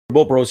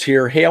Bull Bros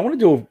here. Hey, I want to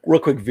do a real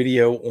quick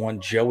video on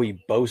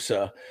Joey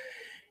Bosa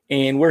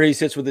and where he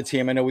sits with the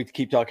team. I know we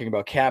keep talking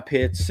about cap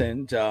hits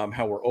and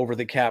how we're over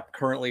the cap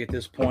currently at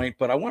this point,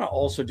 but I want to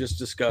also just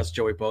discuss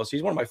Joey Bosa.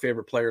 He's one of my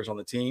favorite players on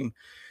the team,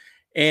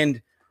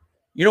 and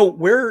you know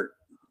where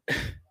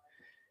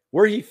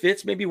he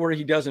fits, maybe where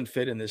he doesn't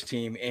fit in this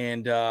team.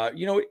 And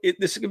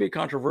this is gonna be a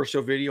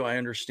controversial video. I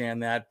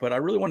understand that, but I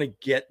really want to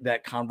get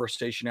that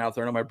conversation out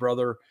there. I know my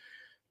brother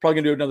probably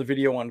gonna do another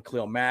video on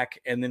Khalil Mack,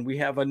 and then we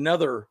have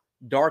another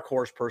dark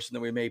horse person that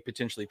we may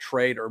potentially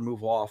trade or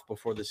move off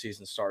before the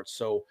season starts.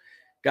 So,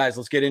 guys,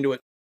 let's get into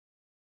it.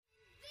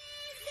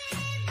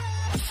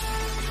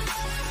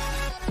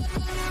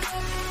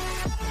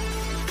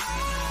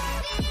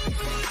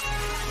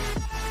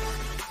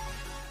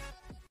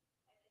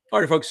 All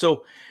right, folks.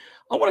 So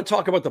I want to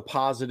talk about the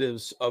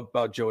positives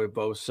about Joey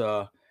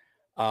Bosa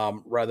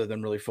rather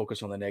than really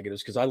focus on the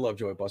negatives, because I love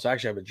Joey Bosa. I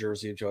actually have a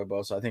jersey of Joey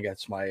Bosa. I think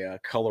that's my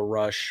Color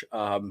Rush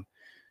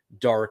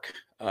dark,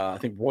 I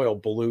think royal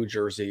blue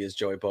jersey is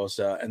Joey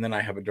Bosa, and then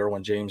I have a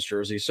Derwin James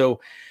jersey.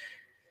 So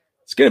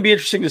it's going to be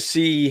interesting to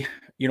see,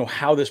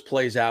 how this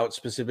plays out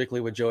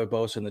specifically with Joey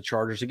Bosa and the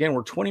Chargers. Again,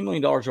 we're $20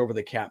 million over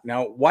the cap.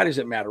 Now, why does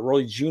it matter?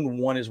 Really, June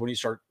 1 is when you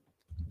start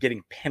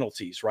getting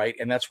penalties, right?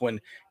 And that's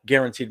when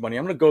guaranteed money.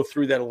 I'm going to go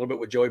through that a little bit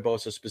with Joey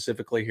Bosa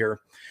specifically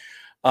here.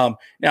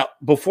 Now,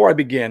 before I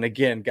begin,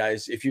 again,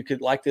 guys, if you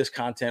could like this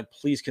content,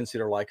 please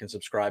consider liking and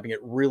subscribing. It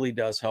really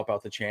does help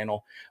out the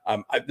channel.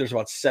 There's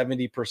about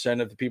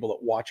 70% of the people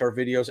that watch our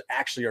videos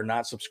actually are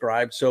not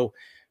subscribed. So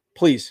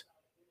please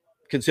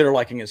consider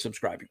liking and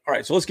subscribing. All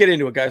right, so let's get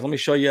into it, guys. Let me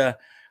show you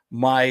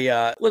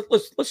my,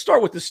 let's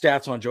start with the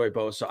stats on Joey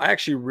Bosa. I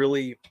actually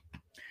really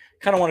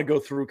kind of want to go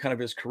through kind of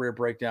his career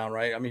breakdown,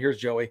 right? I mean, here's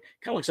Joey.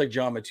 Kind of looks like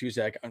John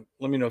Matuzak.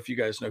 Let me know if you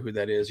guys know who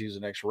that is. He was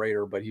an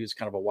ex-Raider, but he was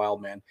kind of a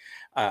wild man.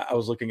 I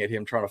was looking at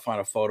him trying to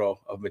find a photo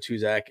of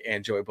Matuzak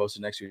and Joey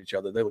Bosa next to each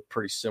other. They look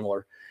pretty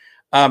similar.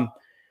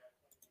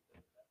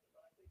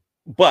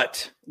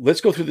 But let's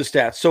go through the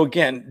stats. So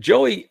again,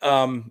 Joey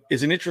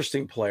is an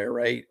interesting player,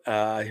 right?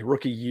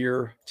 Rookie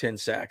year, 10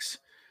 sacks.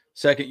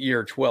 Second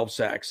year, 12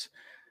 sacks.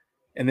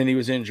 And then he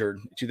was injured.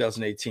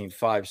 2018,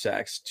 5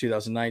 sacks.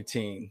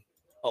 2019,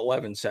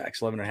 11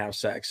 sacks, 11 and a half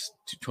sacks.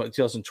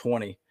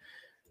 2020,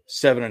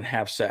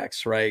 7.5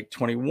 sacks, right?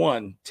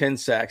 21, 10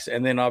 sacks.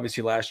 And then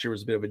obviously last year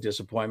was a bit of a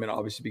disappointment,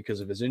 obviously because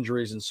of his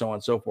injuries and so on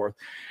and so forth.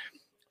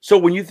 So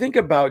when you think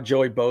about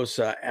Joey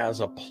Bosa as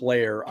a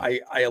player, I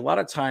a lot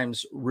of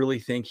times really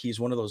think he's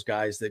one of those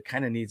guys that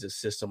kind of needs a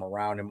system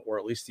around him, or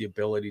at least the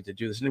ability to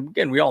do this. And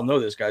again, we all know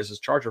this, guys, as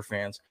Charger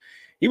fans.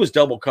 He was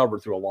double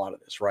covered through a lot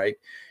of this, right?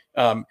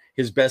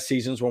 His best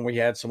seasons when we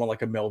had someone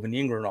like a Melvin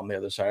Ingram on the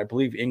other side. I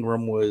believe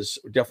Ingram was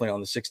definitely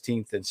on the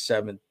 16th and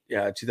 7th,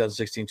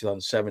 2016,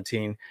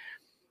 2017,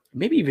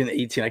 maybe even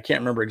 18. I can't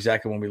remember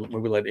exactly when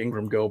we let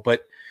Ingram go.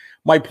 But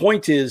my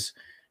point is,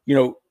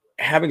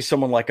 having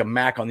someone like a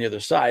Mack on the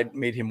other side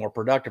made him more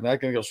productive. And that's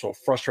going to go so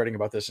frustrating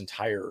about this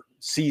entire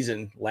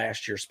season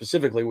last year,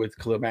 specifically with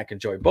Khalil Mack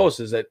and Joey Bosa,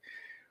 is that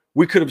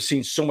we could have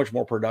seen so much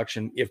more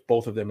production if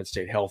both of them had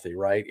stayed healthy,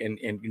 right? And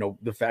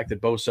the fact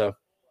that Bosa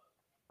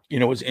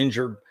was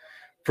injured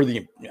for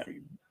the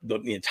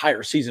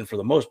entire season for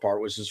the most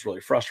part was just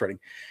really frustrating.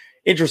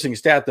 Interesting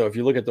stat, though, if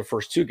you look at the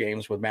first 2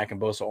 games with Mack and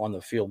Bosa on the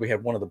field, we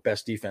had one of the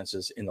best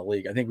defenses in the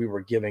league. I think we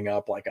were giving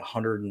up like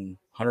 100,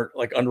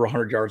 like under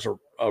 100 yards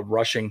of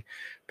rushing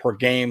per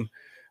game.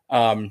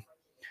 We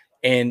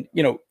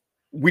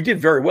did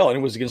very well, and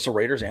it was against the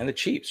Raiders and the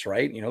Chiefs,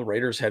 right? The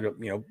Raiders had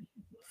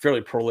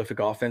fairly prolific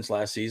offense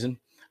last season.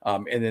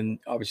 And then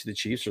obviously the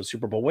Chiefs are the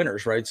Super Bowl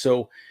winners, right?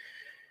 So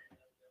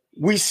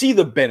we see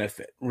the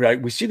benefit,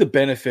 right? We see the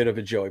benefit of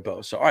a Joey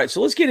Bosa. All right,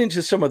 so let's get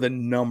into some of the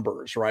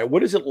numbers, right? What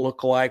does it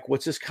look like?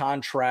 What's his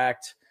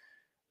contract?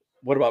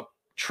 What about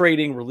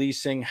trading,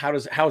 releasing? How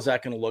is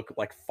that going to look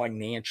like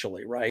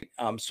financially, right?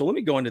 So let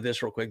me go into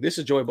this real quick. This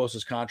is Joey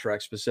Bosa's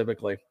contract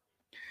specifically.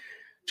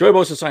 Joey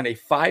Bosa signed a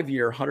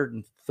 5-year,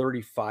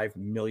 $135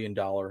 million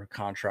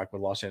contract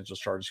with Los Angeles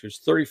Chargers. There's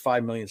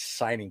 $35 million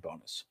signing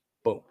bonus.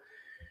 Boom.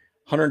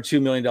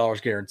 $102 million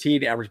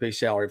guaranteed, average base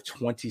salary of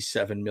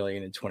 $27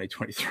 million in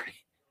 2023.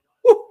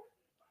 Woo!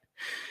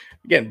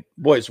 Again,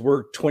 boys,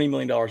 we're $20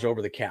 million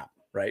over the cap,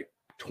 right?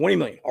 $20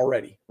 million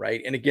already,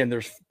 right? And again,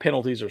 there's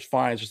penalties, there's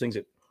fines, there's things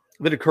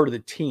that occur to the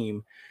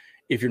team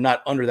if you're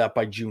not under that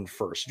by June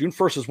 1st. June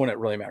 1st is when it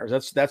really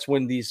matters. That's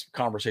when these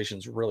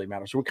conversations really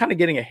matter. So we're kind of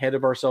getting ahead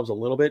of ourselves a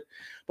little bit,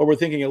 but we're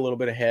thinking a little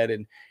bit ahead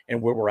and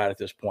where we're at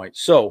this point.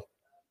 So,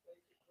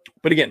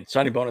 but again,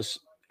 signing bonus,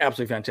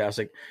 absolutely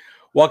fantastic,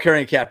 while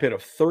carrying a cap hit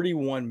of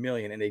 $31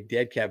 million and a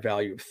dead cap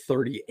value of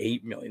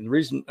 $38 million. The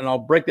reason, and I'll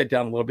break that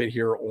down a little bit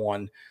here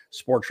on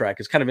Sport Track,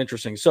 it's kind of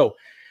interesting. So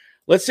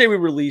let's say we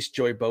release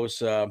Joey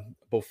Bosa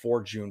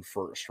before June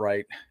 1st,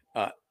 right?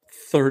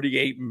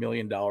 $38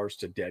 million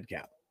to dead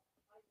cap.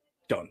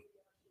 Done.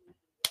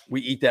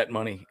 We eat that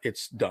money.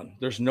 It's done.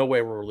 There's no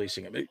way we're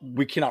releasing him.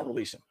 We cannot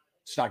release him.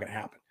 It's not going to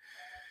happen.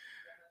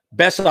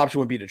 Best option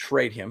would be to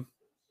trade him.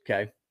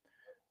 Okay.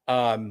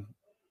 And,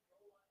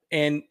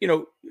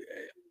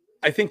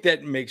 I think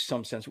that makes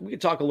some sense. We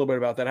could talk a little bit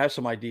about that. I have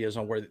some ideas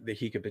on where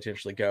he could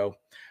potentially go,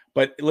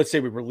 but let's say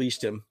we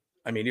released him.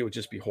 I mean, it would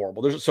just be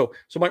horrible.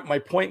 My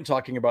point in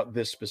talking about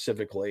this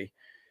specifically,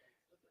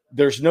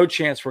 there's no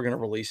chance we're going to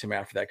release him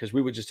after that because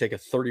we would just take a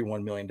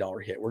 $31 million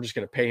hit. We're just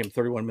going to pay him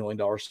 $31 million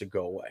to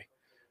go away.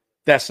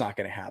 That's not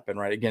going to happen,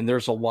 right? Again,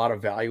 there's a lot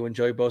of value in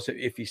Joey Bosa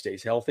if he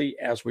stays healthy,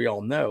 as we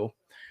all know.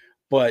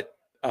 But,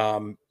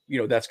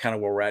 that's kind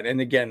of where we're at.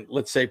 And again,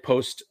 let's say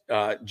post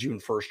June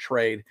 1st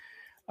trade,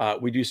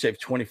 we do save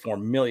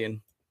 $24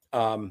 million.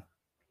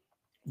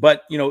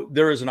 But,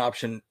 there is an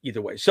option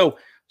either way. So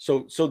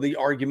the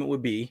argument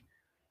would be,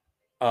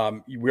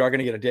 we are going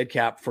to get a dead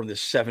cap from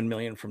this $7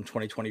 million from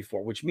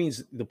 2024, which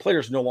means the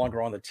player's no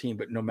longer on the team,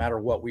 but no matter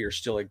what, we are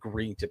still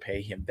agreeing to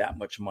pay him that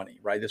much money,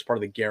 right? That's part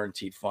of the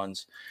guaranteed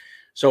funds.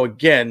 So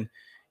again,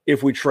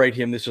 if we trade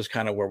him, this is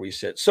kind of where we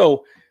sit.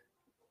 So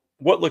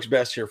what looks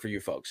best here for you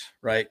folks,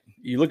 right?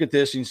 You look at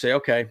this and you say,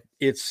 okay,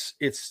 it's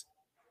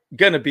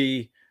going to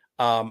be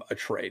a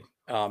trade.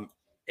 And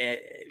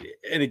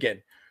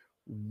again,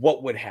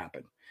 what would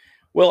happen?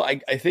 Well,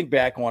 I think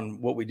back on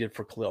what we did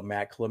for Khalil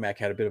Mack. Khalil Mack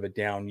had a bit of a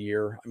down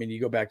year. I mean,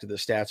 you go back to the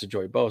stats of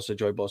Joey Bosa.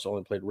 Joey Bosa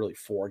only played really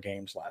 4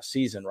 games last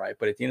season, right?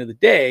 But at the end of the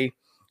day,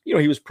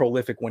 he was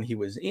prolific when he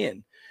was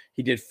in.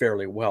 He did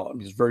fairly well. I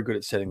mean, he's very good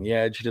at setting the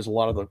edge. He does a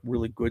lot of the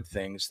really good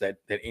things that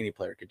any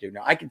player could do.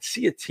 Now, I could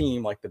see a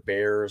team like the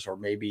Bears or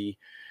maybe,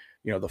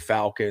 the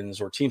Falcons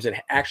or teams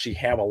that actually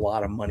have a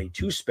lot of money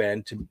to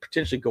spend to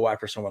potentially go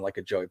after someone like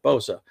a Joey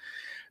Bosa.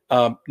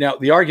 Now,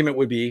 the argument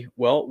would be,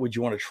 well, would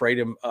you want to trade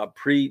him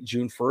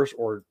pre-June 1st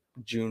or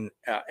June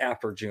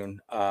after June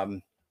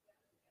 1st?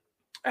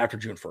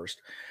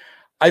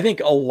 I think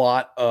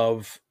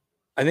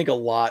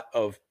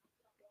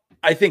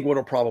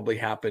what'll probably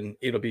happen,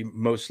 it'll be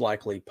most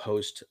likely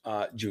post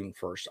June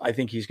 1st. I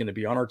think he's going to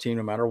be on our team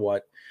no matter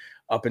what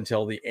up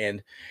until the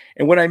end.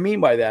 And what I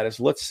mean by that is,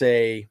 let's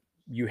say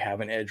you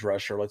have an edge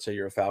rusher. Let's say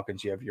you're a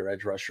Falcons, you have your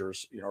edge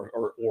rushers,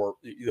 or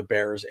the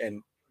Bears,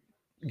 and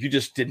you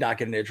just did not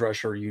get an edge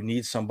rusher. You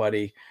need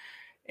somebody,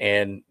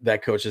 and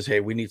that coach says,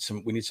 "Hey, we need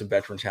some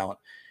veteran talent."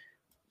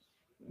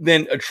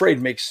 Then a trade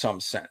makes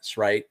some sense,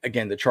 right?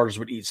 Again, the Chargers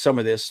would eat some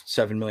of this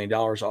 $7 million,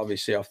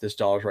 obviously, off this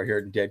dollars right here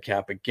in dead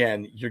cap.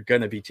 Again, you're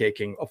going to be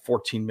taking a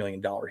 $14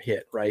 million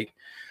hit, right?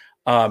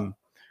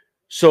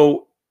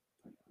 So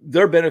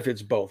there are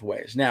benefits both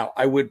ways. Now,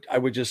 I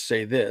would just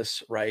say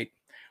this, right?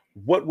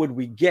 What would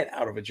we get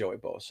out of a Joey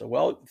Bosa?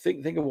 Well,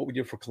 think of what we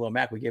did for Khalil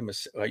Mack.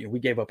 We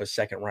gave up a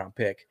second round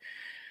pick.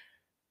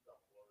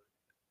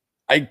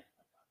 I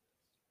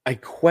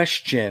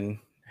question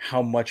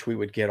how much we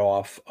would get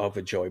off of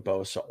a Joey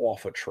Bosa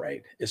off a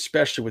trade,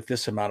 especially with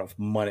this amount of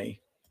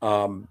money.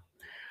 I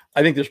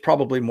think there's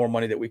probably more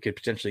money that we could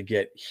potentially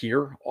get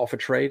here off a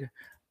trade.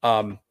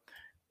 But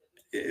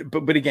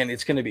again,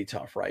 it's going to be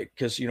tough, right?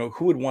 Because,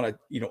 who would want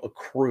to,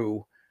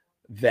 accrue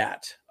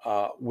that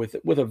with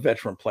a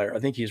veteran player? I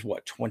think he's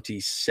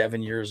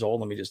 27 years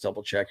old. Let me just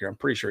double check here. I'm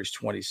pretty sure he's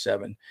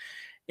 27.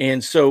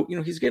 And so,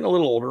 he's getting a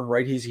little older,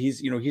 right?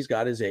 He's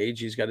got his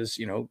age. He's got his,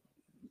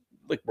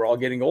 like we're all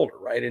getting older,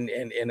 right? And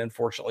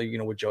unfortunately,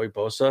 with Joey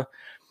Bosa,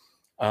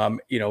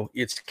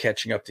 it's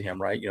catching up to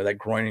him, right? That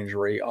groin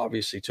injury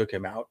obviously took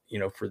him out,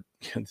 for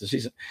the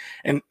season.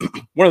 And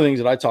one of the things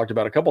that I talked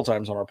about a couple of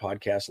times on our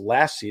podcast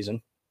last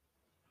season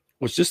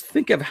was just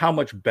think of how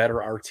much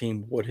better our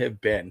team would have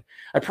been.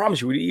 I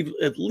promise you, we'd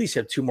at least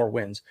have 2 more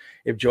wins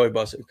if Joey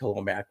Bosa and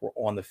Khalil Mack were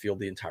on the field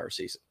the entire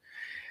season,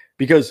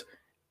 because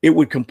it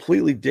would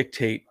completely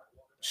dictate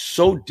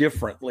so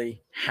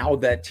differently how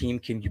that team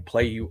can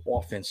play you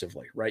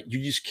offensively, right?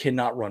 You just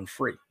cannot run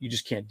free. You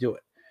just can't do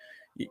it.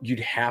 You'd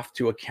have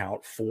to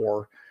account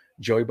for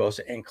Joey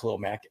Bosa and Khalil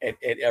Mack at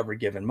every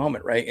given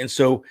moment, right? And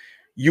so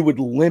you would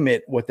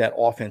limit what that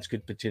offense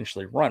could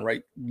potentially run,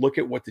 right? Look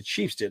at what the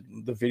Chiefs did.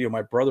 The video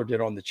my brother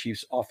did on the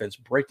Chiefs offense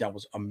breakdown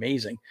was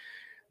amazing.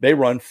 They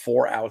run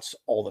 4 outs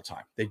all the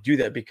time. They do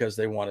that because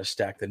they want to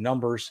stack the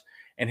numbers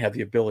and have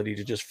the ability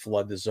to just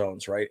flood the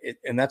zones, right?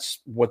 And that's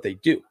what they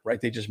do, right?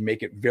 They just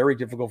make it very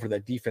difficult for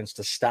that defense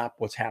to stop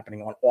what's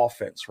happening on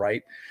offense,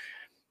 right?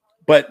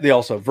 But they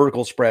also have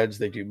vertical spreads.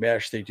 They do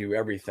mesh. They do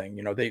everything.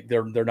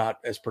 They're not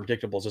as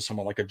predictable as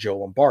someone like a Joe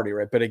Lombardi,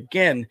 right? But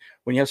again,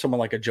 when you have someone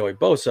like a Joey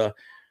Bosa,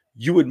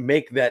 you would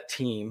make that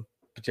team,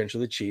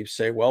 potentially the Chiefs,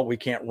 say, well, we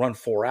can't run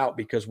 4 out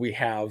because we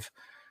have,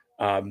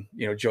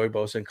 Joey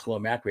Bosa and Khalil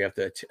Mack we have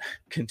to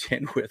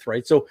contend with,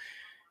 right? So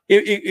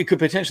it could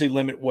potentially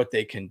limit what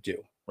they can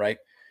do, right?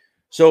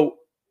 So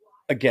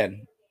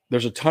again,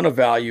 there's a ton of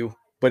value,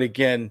 but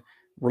again,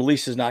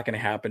 release is not going to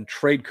happen.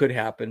 Trade could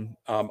happen.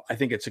 I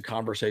think it's a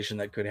conversation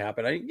that could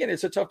happen. Again,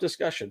 it's a tough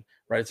discussion,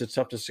 right? It's a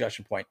tough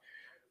discussion point.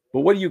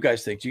 But what do you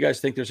guys think? Do you guys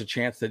think there's a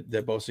chance that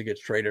Bosa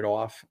gets traded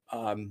off?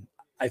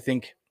 I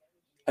think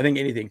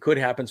anything could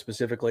happen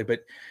specifically,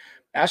 but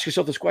ask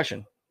yourself this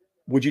question.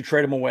 Would you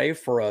trade him away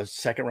for a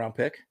second round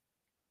pick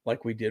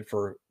like we did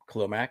for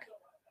Khalil Mack?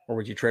 Or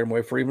would you trade him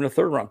away for even a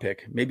 3rd round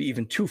pick, maybe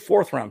even 2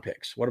 4th round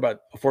picks? What about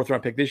a 4th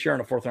round pick this year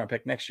and a 4th round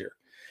pick next year?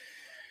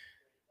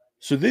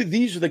 So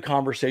these are the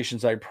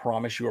conversations I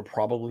promise you are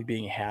probably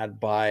being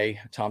had by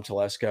Tom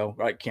Telesco.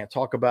 I can't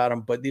talk about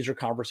them, but these are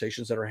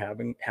conversations that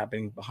are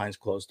happening behind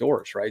closed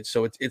doors, right?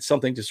 So it's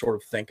something to sort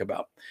of think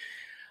about.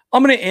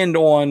 I'm going to end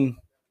on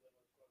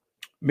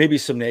maybe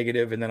some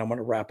negative, and then I'm going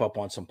to wrap up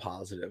on some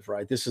positive,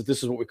 right? This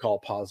is what we call a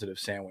positive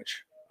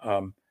sandwich,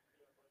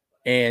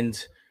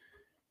 and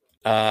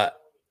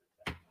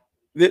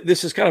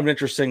this is kind of an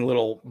interesting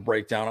little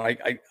breakdown.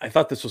 I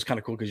thought this was kind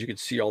of cool because you could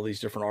see all these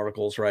different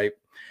articles, right?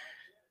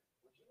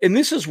 And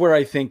this is where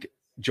I think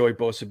Joey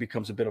Bosa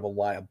becomes a bit of a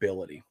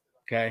liability.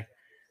 Okay.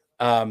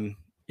 Um,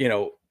 you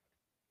know,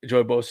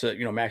 Joey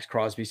Bosa, Max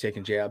Crosby's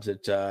taking jabs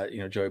at,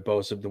 Joey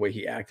Bosa, the way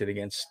he acted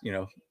against,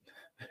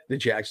 the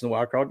Jags in the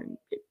wild card,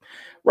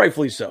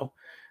 rightfully so.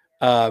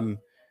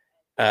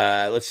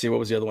 Let's see, what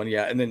was the other one?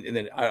 Yeah. And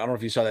then I don't know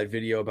if you saw that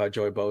video about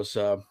Joey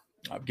Bosa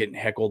getting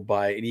heckled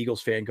by an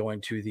Eagles fan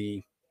going to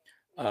the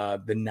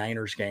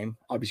Niners game.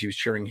 Obviously he was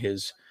cheering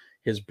his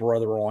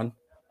brother on,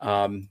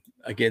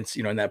 against,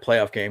 in that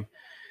playoff game.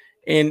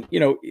 And,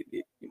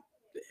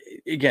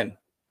 again,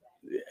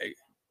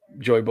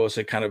 Joey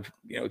Bosa kind of,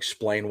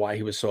 explained why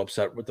he was so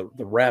upset with the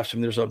refs. I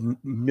mean, there's a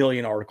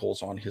million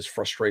articles on his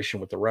frustration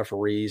with the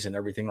referees and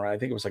everything, right? I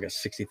think it was like a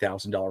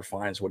 $60,000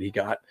 fine is what he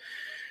got.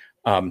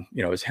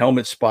 His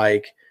helmet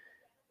spike.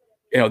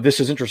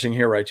 This is interesting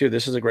here, right, too.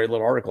 This is a great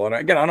little article. And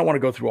again, I don't want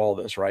to go through all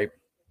of this, right?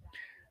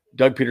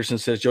 Doug Peterson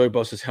says Joey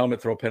Bosa's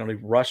helmet throw penalty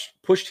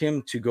pushed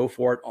him to go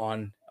for it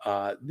on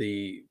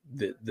the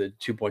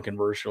 2-point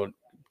conversion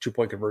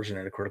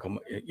in a critical,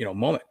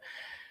 moment.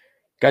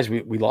 Guys,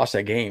 we lost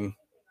that game.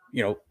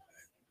 I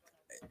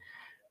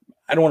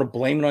don't want to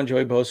blame it on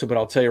Joey Bosa, but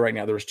I'll tell you right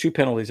now, there's two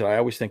penalties that I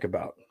always think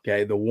about.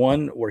 Okay. The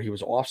one where he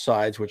was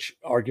offsides, which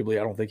arguably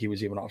I don't think he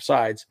was even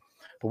offsides,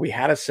 but we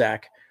had a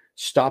sack,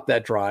 stop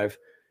that drive.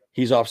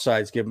 He's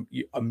offsides, give him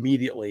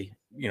immediately,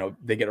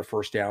 they get a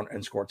first down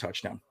and score a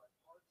touchdown.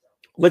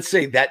 Let's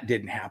say that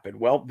didn't happen.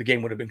 Well, the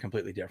game would have been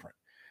completely different.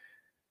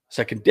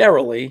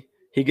 Secondarily,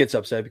 he gets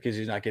upset because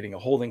he's not getting a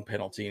holding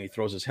penalty and he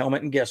throws his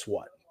helmet. And guess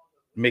what?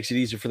 It makes it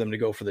easier for them to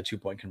go for the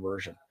 2-point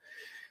conversion.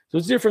 So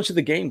it's the difference of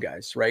the game,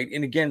 guys, right?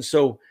 And again,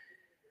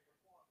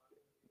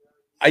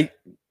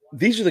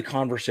 these are the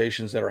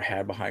conversations that are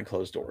had behind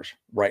closed doors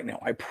right now.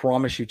 I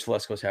promise you,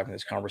 Telesco's having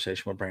this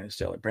conversation with Brandon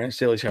Staley. Brandon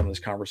Staley's having this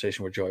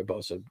conversation with Joey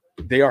Bosa.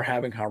 They are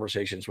having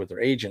conversations with their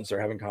agents.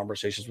 They're having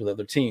conversations with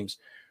other teams.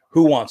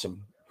 Who wants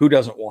him? Who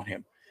doesn't want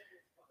him?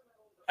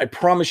 I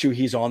promise you,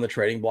 he's on the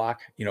trading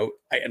block.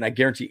 And I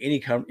guarantee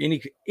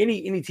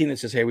any team that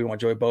says, "Hey, we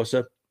want Joey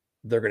Bosa,"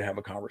 they're going to have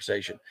a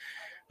conversation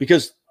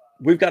because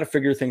we've got to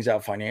figure things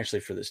out financially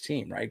for this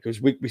team, right?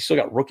 Because we still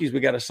got rookies we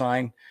got to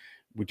sign.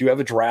 We do have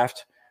a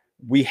draft.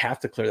 We have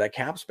to clear that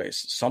cap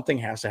space. Something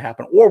has to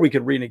happen, or we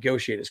could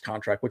renegotiate his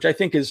contract, which I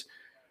think is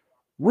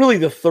really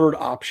the third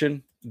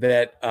option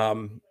that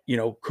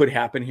could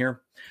happen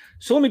here.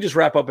 So let me just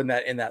wrap up in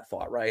that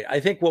thought, right? I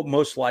think what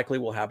most likely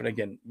will happen,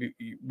 again,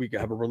 we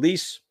have a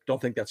release.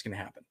 Don't think that's going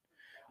to happen.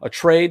 A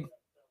trade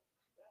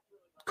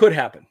could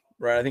happen,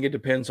 right? I think it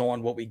depends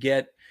on what we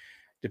get,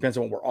 depends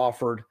on what we're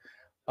offered.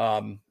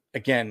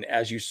 Again,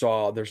 as you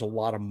saw, there's a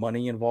lot of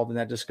money involved in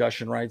that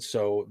discussion, right?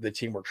 So the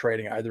team we're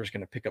trading either is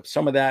going to pick up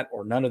some of that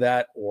or none of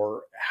that,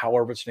 or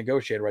however it's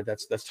negotiated, right?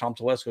 That's Tom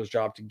Telesco's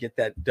job to get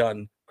that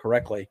done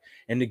correctly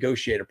and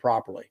negotiate it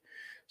properly.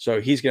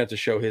 So he's going to have to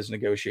show his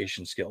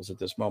negotiation skills at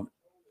this moment.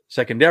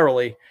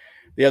 Secondarily,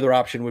 the other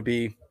option would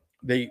be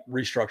they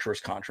restructure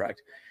his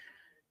contract.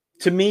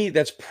 To me,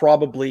 that's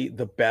probably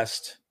the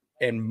best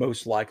and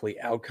most likely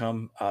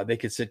outcome. They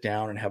could sit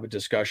down and have a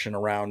discussion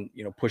around,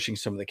 pushing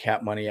some of the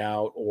cap money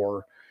out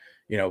or,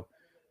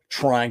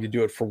 trying to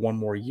do it for one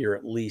more year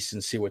at least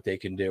and see what they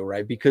can do,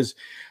 right? Because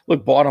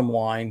look, bottom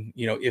line,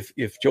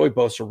 if Joey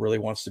Bosa really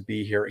wants to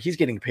be here, he's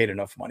getting paid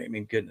enough money. I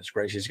mean, goodness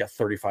gracious, he's got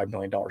 $35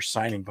 million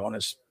signing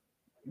bonus,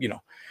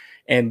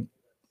 and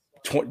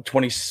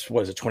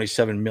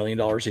 27 million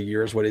dollars a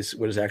year is what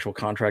his actual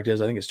contract is.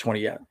 I think it's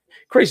 20. Yeah,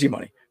 crazy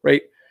money,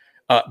 right?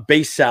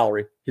 Base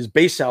salary, his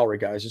base salary,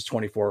 guys, is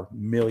 $24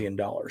 million.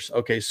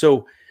 Okay,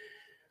 so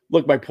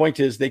look, my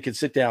point is they could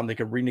sit down, they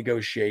could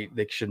renegotiate,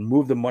 they should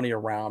move the money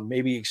around,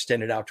 maybe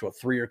extend it out to a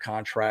 3-year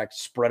contract,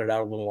 spread it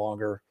out a little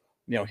longer.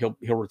 He'll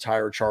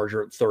retire a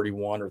Charger at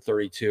 31 or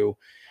 32.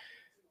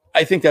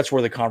 I think that's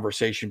where the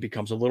conversation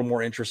becomes a little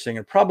more interesting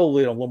and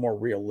probably a little more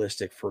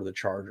realistic for the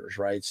Chargers,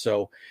 right?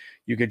 So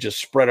you could just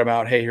spread them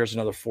out. Hey, here's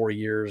another 4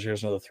 years.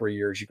 Here's another 3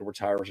 years. You can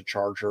retire as a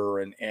Charger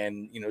and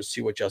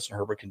see what Justin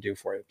Herbert can do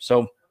for you.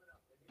 So,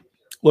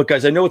 look,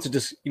 guys, I know it's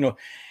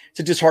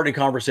a disheartening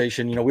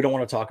conversation. We don't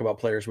want to talk about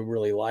players we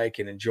really like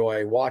and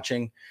enjoy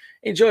watching.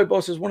 And Joey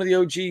Bosa is one of the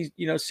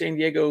OG, San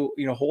Diego,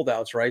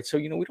 holdouts, right? So,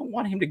 we don't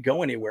want him to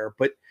go anywhere,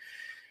 but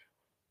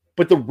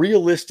the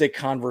realistic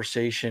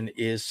conversation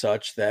is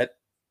such that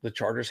the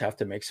Chargers have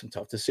to make some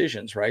tough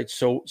decisions, right?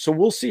 So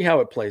we'll see how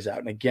it plays out.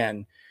 And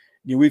again,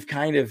 we've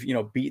kind of,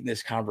 beaten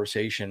this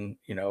conversation,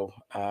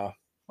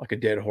 like a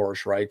dead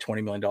horse, right?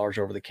 $20 million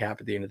over the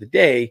cap at the end of the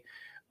day.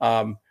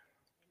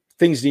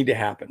 Things need to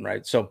happen,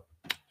 right? So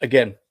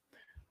again,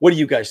 what do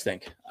you guys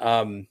think?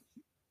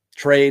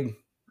 trade,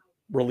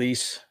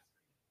 release,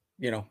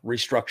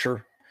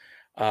 restructure.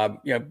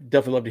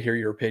 Definitely love to hear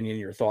your opinion,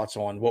 your thoughts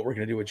on what we're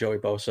going to do with Joey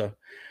Bosa.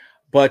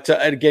 But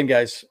again,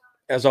 guys,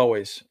 as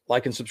always,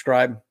 like and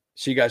subscribe.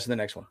 See you guys in the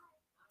next one.